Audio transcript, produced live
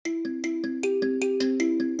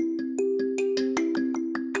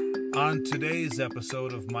on today's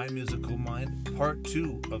episode of My Musical Mind, part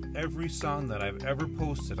 2 of every song that I've ever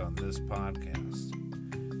posted on this podcast.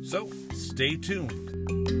 So, stay tuned.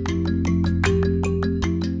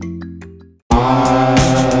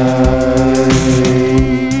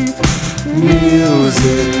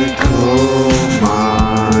 Musical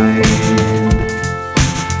Mind.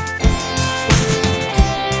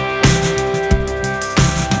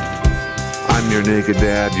 I'm your naked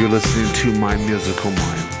dad. You're listening to My Musical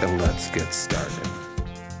Mind, and let's get started.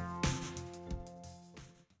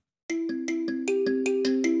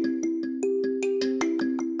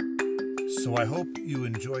 So I hope you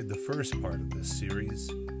enjoyed the first part of this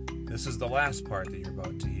series. This is the last part that you're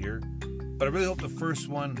about to hear, but I really hope the first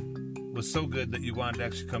one was so good that you wanted to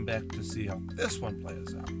actually come back to see how this one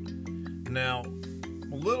plays out. Now,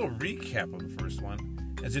 a little recap of the first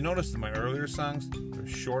one. As you noticed in my earlier songs, they're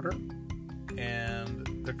shorter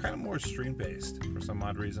and they're kind of more stream-based for some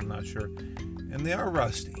odd reason, I'm not sure. And they are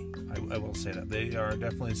rusty. I will say that. They are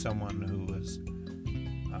definitely someone who is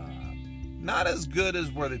not as good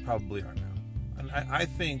as where they probably are now. And I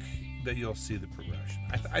think that you'll see the progression.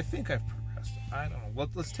 I think I've progressed. I don't know.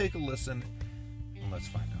 Let's take a listen and let's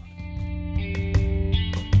find out.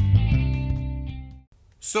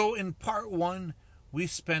 So in part 1, we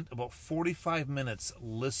spent about 45 minutes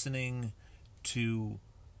listening to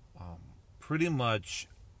pretty much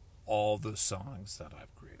all the songs that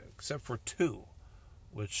I've created, except for 2,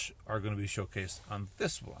 which are going to be showcased on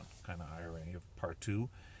this one, kind of irony of part 2.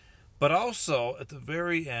 But also, at the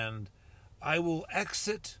very end, I will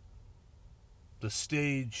exit the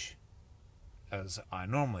stage as I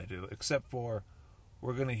normally do, except for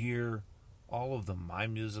we're going to hear all of the My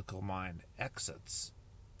Musical Mind exits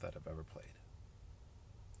that I've ever played.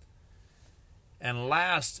 And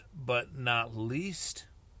last but not least,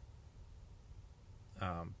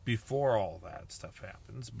 before all that stuff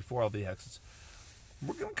happens, before all the exits,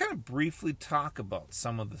 we're going to kind of briefly talk about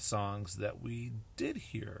some of the songs that we did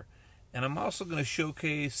hear. And I'm also going to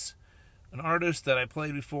showcase an artist that I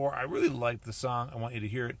played before. I really liked the song. I want you to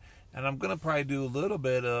hear it. And I'm going to probably do a little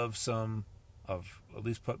bit of at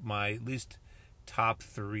least put my top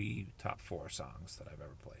 3, top 4 songs that I've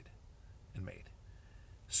ever played and made.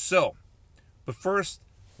 So, but first,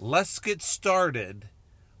 let's get started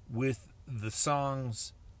with the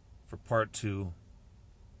songs for part 2.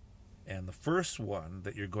 And the first one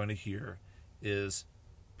that you're going to hear is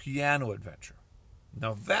Piano Adventure.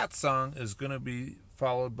 Now that song is going to be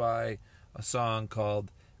followed by a song called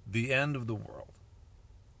The End of the World.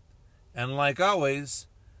 And like always,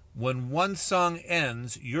 when one song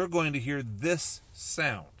ends, you're going to hear this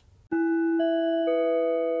sound.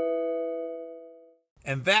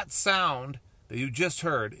 And that sound that you just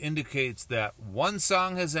heard indicates that one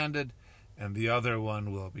song has ended and the other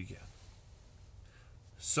one will begin.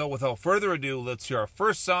 So without further ado, let's hear our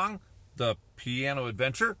first song, The Piano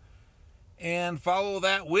Adventure, and follow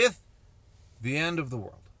that with The End of the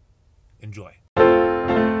World. Enjoy.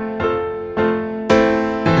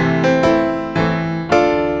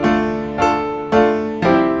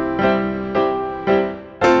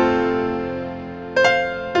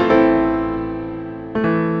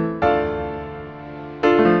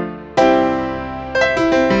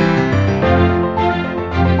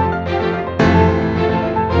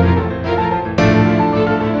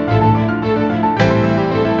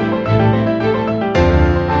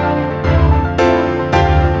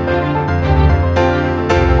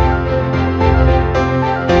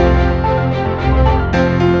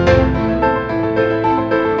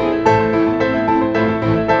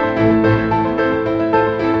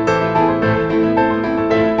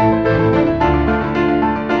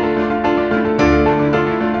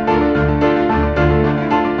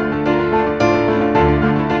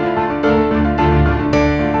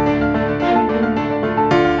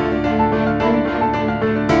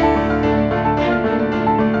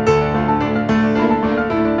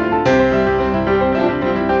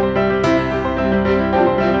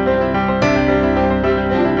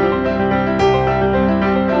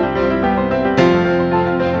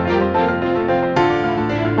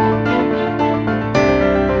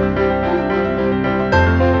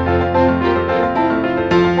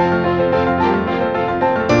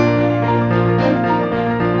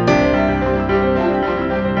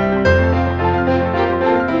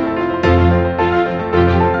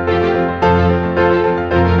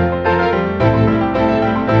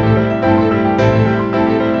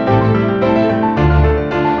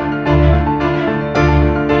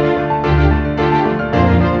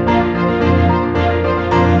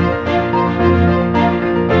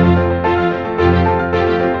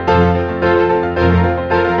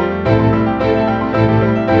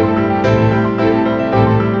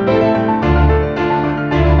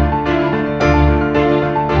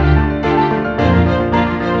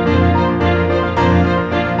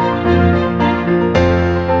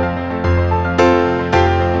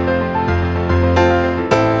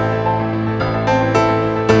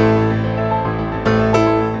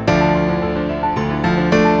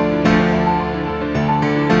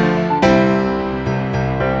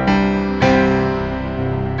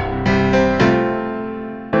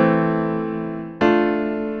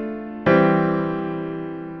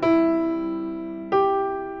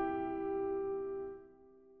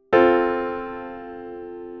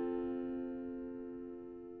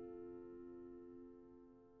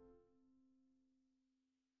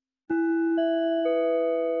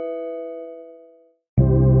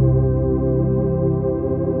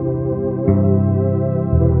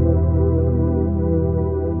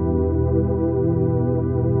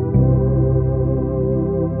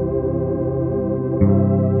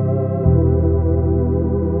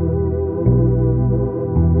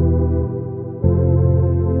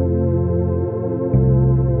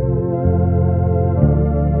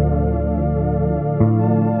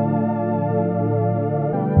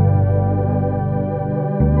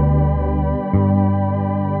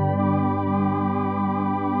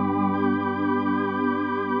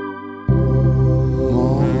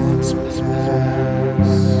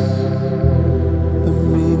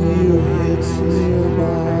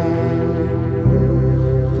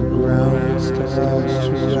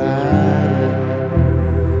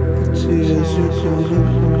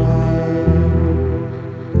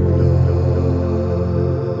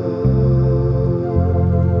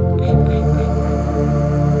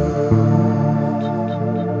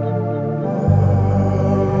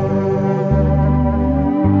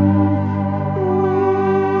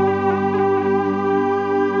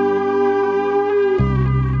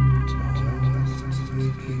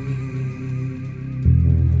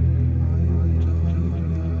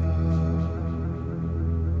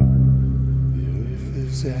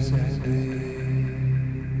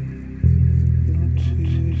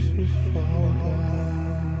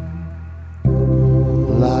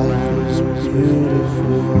 Life is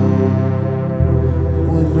beautiful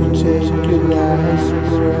when you take your last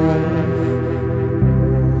breath.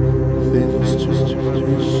 Things to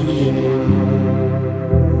appreciate,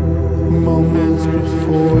 moments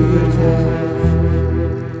before your death.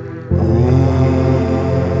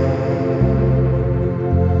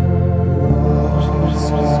 Watch the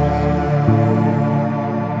sky.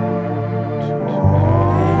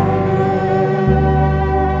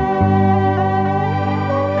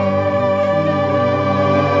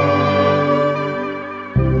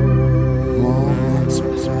 Moments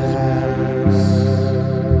pass,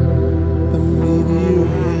 the meteor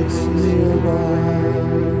hits nearby,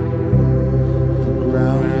 the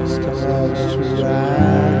ground starts to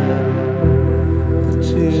ride, the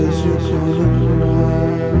tears you're gonna cry.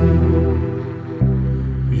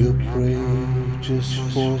 You pray just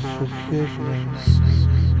for forgiveness,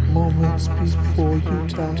 moments before you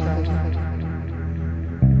die.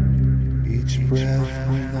 Each breath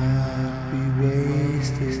will not be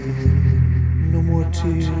wasted, no more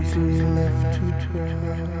tears left to dry.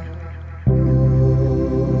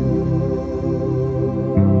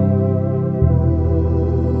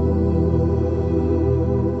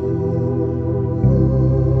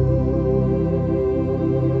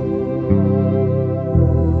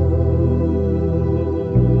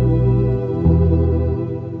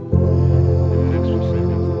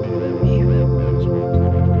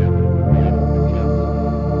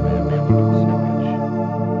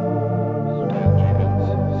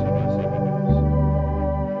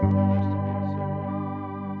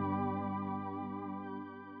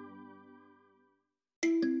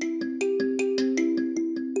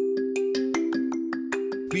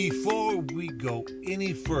 Before we go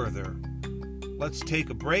any further, let's take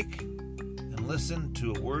a break and listen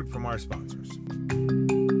to a word from our sponsors.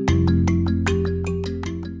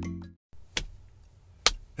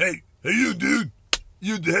 Hey, you dude.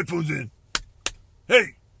 You have the headphones in.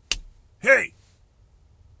 Hey.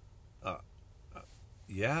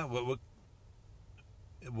 Yeah, what?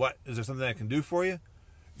 Is there something I can do for you?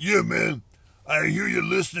 Yeah, man. I hear you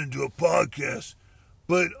listening to a podcast,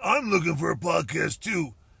 but I'm looking for a podcast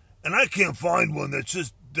too, and I can't find one that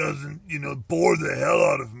just doesn't, bore the hell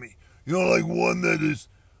out of me. Like one that is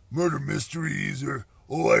murder mysteries or,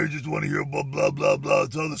 I just want to hear blah, blah, blah, blah.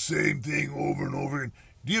 It's all the same thing over and over again.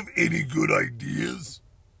 Do you have any good ideas?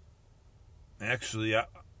 Actually,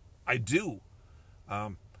 I do.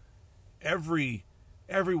 Every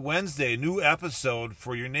Wednesday, a new episode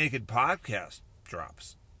for Your Naked Podcast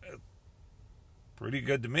drops. Pretty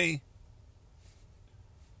good to me.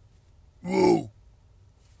 Whoa.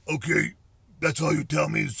 Okay, that's all you tell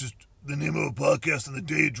me is just the name of a podcast and the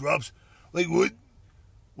day it drops? Like, what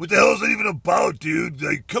the hell is that even about, dude?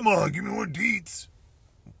 Like, come on, give me more deets.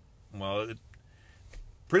 Well, it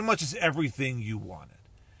pretty much is everything you wanted.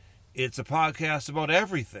 It's a podcast about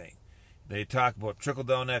everything. They talk about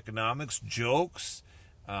trickle-down economics, jokes,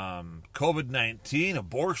 COVID-19,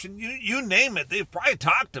 abortion, you name it. They've probably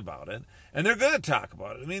talked about it, and they're going to talk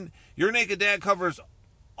about it. I mean, Your Naked Dad covers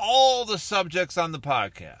all the subjects on the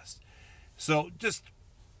podcast. So just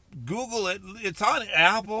Google it. It's on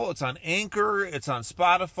Apple, it's on Anchor, it's on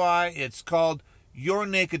Spotify. It's called Your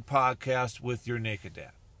Naked Podcast with Your Naked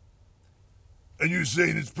Dad. And you're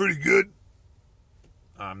saying it's pretty good?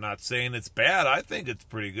 I'm not saying it's bad. I think it's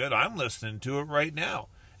pretty good. I'm listening to it right now.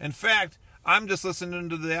 In fact, I'm just listening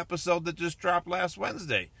to the episode that just dropped last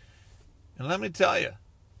Wednesday. And let me tell you,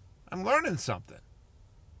 I'm learning something.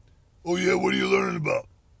 Oh, yeah? What are you learning about?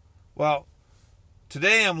 Well,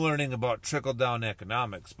 today I'm learning about trickle-down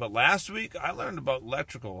economics. But last week, I learned about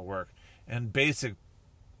electrical work and basic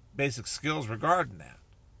skills regarding that.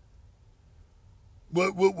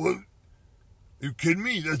 What? Are you kidding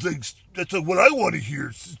me? That's like what I want to hear.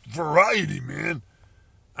 It's variety, man.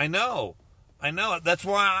 I know. That's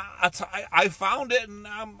why I found it, and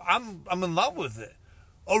I'm in love with it.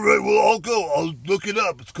 All right, well, I'll go. I'll look it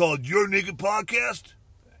up. It's called Your Naked Podcast?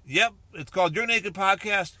 Yep, it's called Your Naked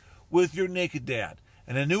Podcast with Your Naked Dad.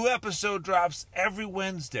 And a new episode drops every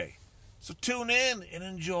Wednesday. So tune in and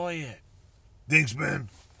enjoy it. Thanks, man.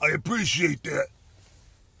 I appreciate that.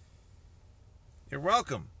 You're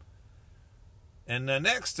welcome. And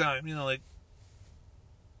next time,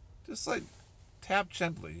 just tap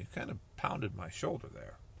gently. You kind of pounded my shoulder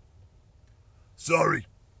there. Sorry.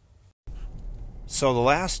 So the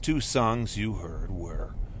last two songs you heard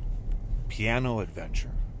were Piano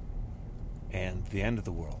Adventure and The End of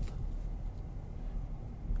the World.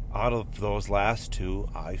 Out of those last two,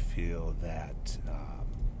 I feel that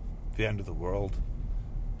The End of the World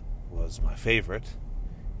was my favorite.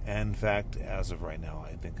 And in fact, as of right now,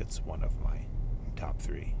 I think it's one of my top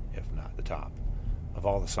 3, if not the top, of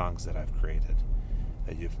all the songs that I've created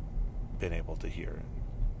that you've been able to hear.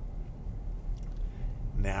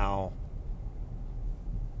 Now,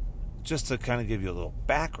 just to kind of give you a little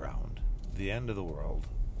background, The End of the World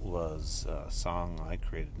was a song I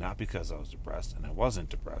created not because I was depressed, and I wasn't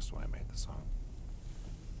depressed when I made the song.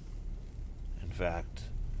 In fact,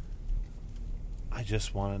 I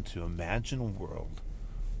just wanted to imagine a world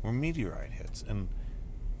where a meteorite hits and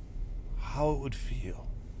how it would feel.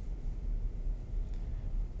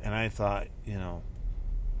 And I thought,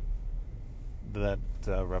 that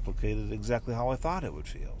replicated exactly how I thought it would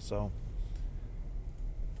feel. So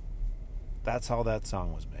that's how that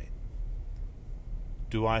song was made.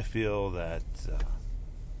 Do I feel that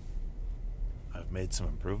I've made some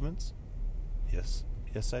improvements? Yes,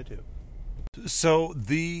 I do. So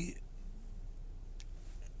the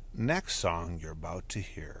next song you're about to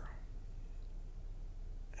hear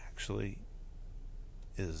actually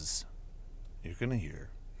is, you're going to hear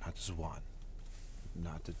not just one,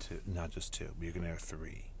 not just two, but you're going to hear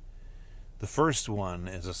 3. The first one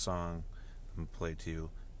is a song I'm going to play to you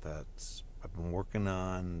that I've been working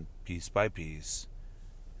on piece by piece,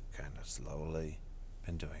 kind of slowly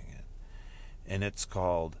been doing it. And it's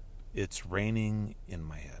called It's Raining in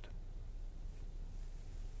My Head.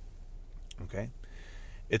 Okay?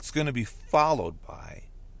 It's going to be followed by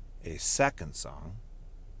a second song,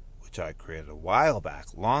 which I created a while back,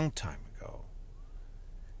 long time ago.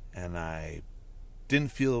 And I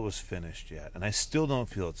didn't feel it was finished yet. And I still don't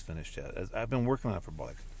feel it's finished yet. I've been working on it for about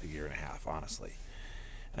like a year and a half, honestly.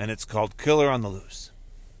 And it's called Killer on the Loose.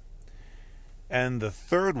 And the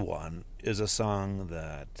third one is a song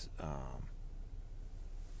that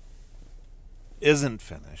isn't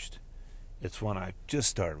finished. It's one I just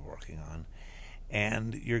started working on.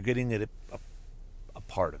 And you're getting it a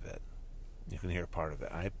part of it. You can hear a part of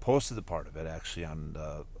it. I posted the part of it actually on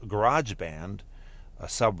GarageBand, a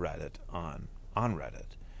subreddit on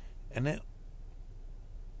Reddit. And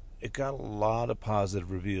it got a lot of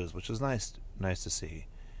positive reviews, which was nice to see.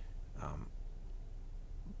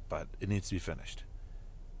 But it needs to be finished.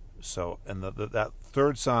 So, and that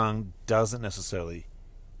third song doesn't necessarily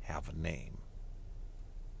have a name.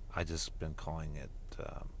 I just been calling it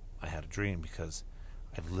I Had a Dream because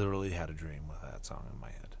I literally had a dream with that song in my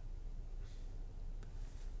head.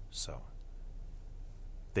 So,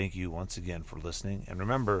 thank you once again for listening. And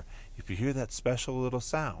remember, if you hear that special little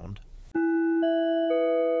sound,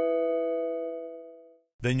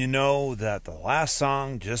 then you know that the last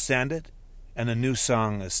song just ended and a new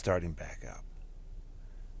song is starting back up.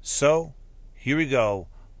 So, here we go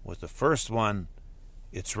with the first one,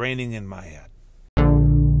 It's Raining in My Head.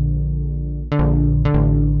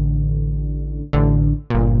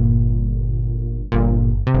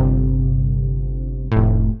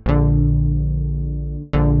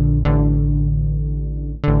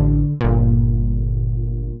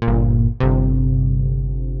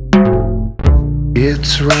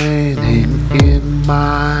 It's raining in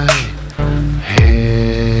my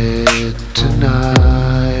head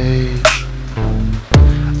tonight.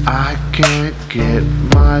 I can't get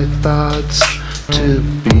my thoughts to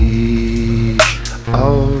be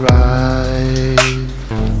alright.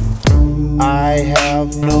 I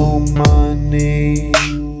have no money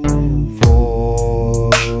for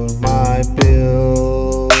my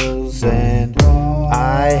bills, and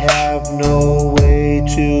I have no way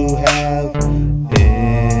to have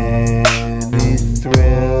any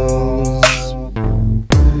thrills.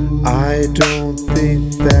 I don't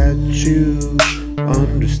think that you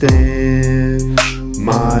understand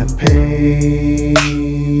my pain.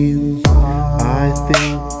 I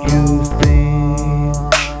think you think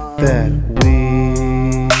that we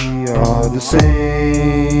are the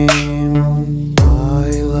same. My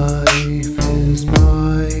life is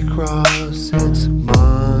my cross, it's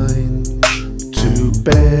mine to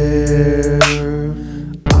bear.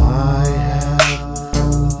 I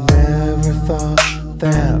have never thought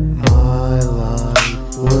that my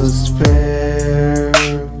life was fair.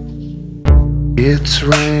 It's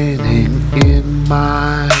raining in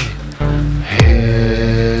my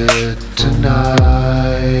head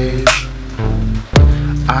tonight.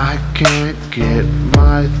 I can't get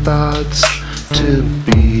my thoughts to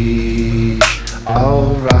be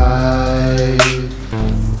alright.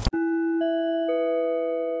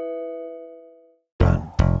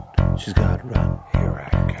 Run, she's gotta run. Here I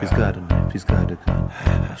come. He's got a knife, he's got a gun.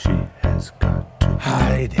 She has got to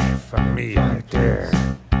Hide from me, I dare.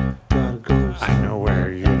 gotta go. I know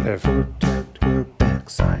where you live. Protect her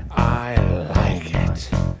backside. I like it.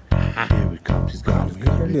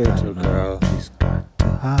 little girl. She's got to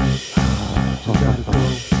hide. She's gotta go.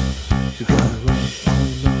 She's gotta run. Oh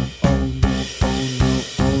no, oh no, oh no,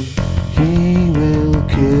 oh no. He will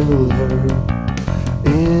kill her.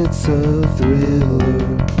 It's a thriller.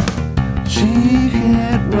 She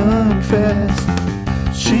can't run fast.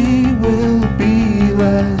 She will be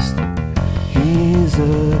last. He's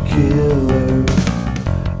a killer.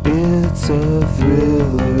 It's a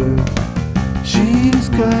thriller. She's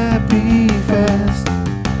gotta be fast.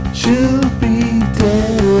 She'll be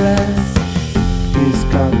dead last. He's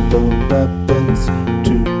got the weapons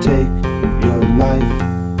to take your life.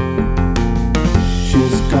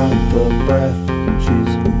 She's got the breath.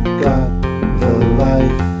 She's got the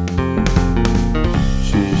life.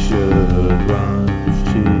 She should run.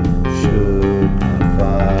 She should not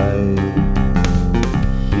fight.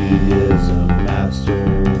 He is a master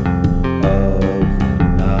of the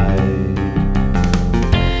night.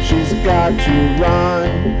 She's got to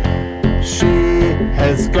run. She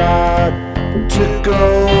has got to go.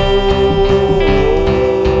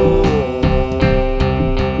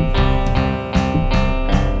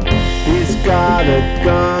 He's got a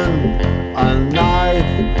gun, a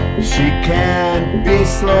knife. She can't be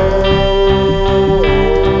slow.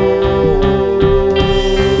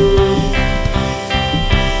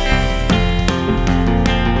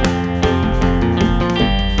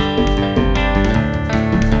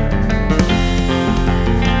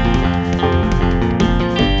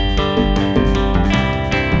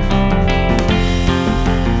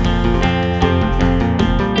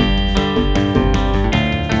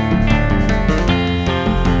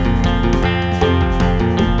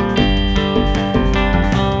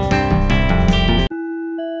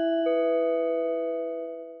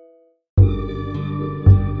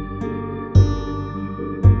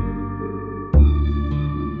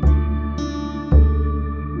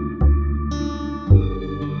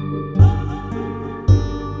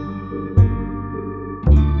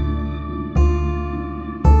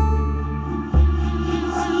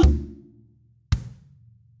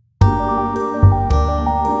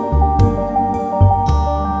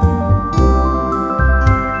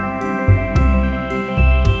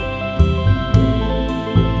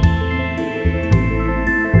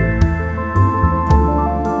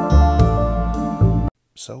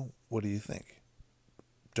 So, what do you think?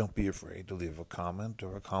 Don't be afraid to leave a comment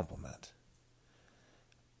or a compliment.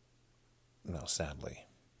 No, sadly,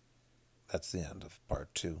 that's the end of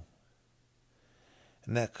part 2.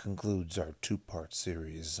 And that concludes our 2-part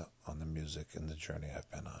series on the music and the journey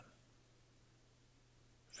I've been on.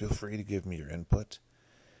 Feel free to give me your input.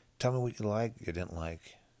 Tell me what you liked, you didn't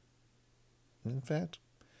like. In fact,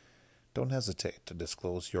 don't hesitate to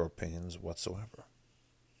disclose your opinions whatsoever.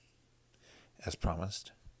 As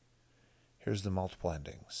promised, here's the multiple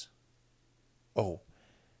endings. Oh,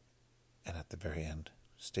 and at the very end,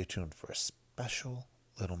 stay tuned for a special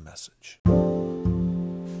little message.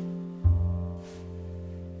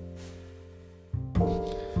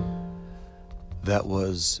 That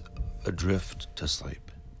was Adrift to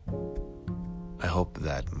Sleep. I hope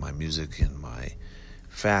that my music and my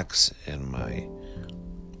facts and my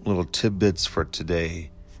little tidbits for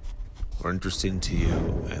today were interesting to you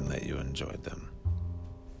and that you enjoyed them.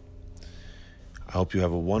 I hope you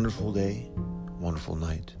have a wonderful day, wonderful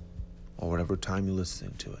night, or whatever time you're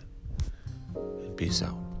listening to it. And peace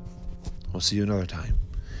out. We'll see you another time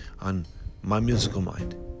on My Musical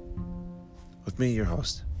Mind. With me, your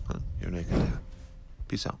host, Your Naked Dad.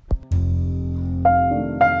 Peace out.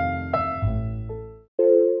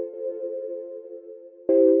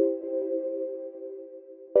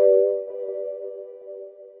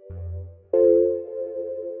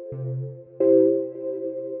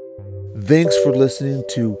 Thanks for listening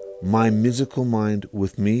to My Musical Mind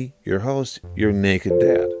with me, your host, Your Naked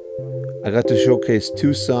Dad. I got to showcase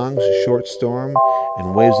 2 songs, Short Storm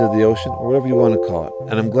and Waves of the Ocean, or whatever you want to call it,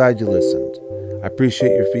 and I'm glad you listened. I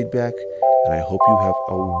appreciate your feedback, and I hope you have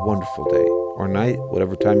a wonderful day, or night,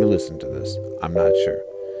 whatever time you listen to this. I'm not sure.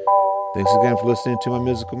 Thanks again for listening to My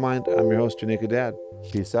Musical Mind. I'm your host, Your Naked Dad.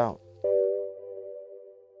 Peace out.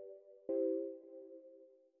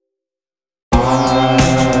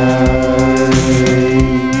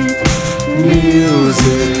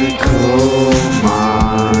 Musical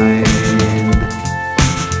mind.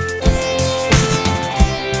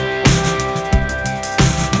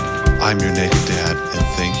 I'm Your Naked Dad, and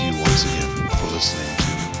thank you once again for listening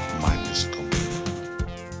to My Musical Mind.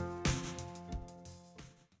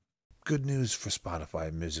 Good news for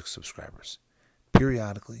Spotify music subscribers.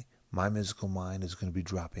 Periodically, My Musical Mind is going to be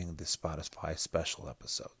dropping the Spotify special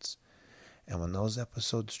episodes. And when those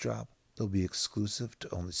episodes drop, they'll be exclusive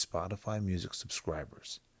to only Spotify Music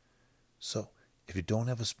subscribers. So, if you don't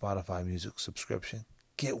have a Spotify Music subscription,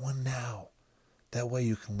 get one now. That way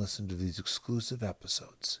you can listen to these exclusive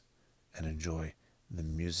episodes and enjoy the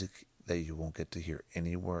music that you won't get to hear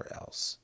anywhere else.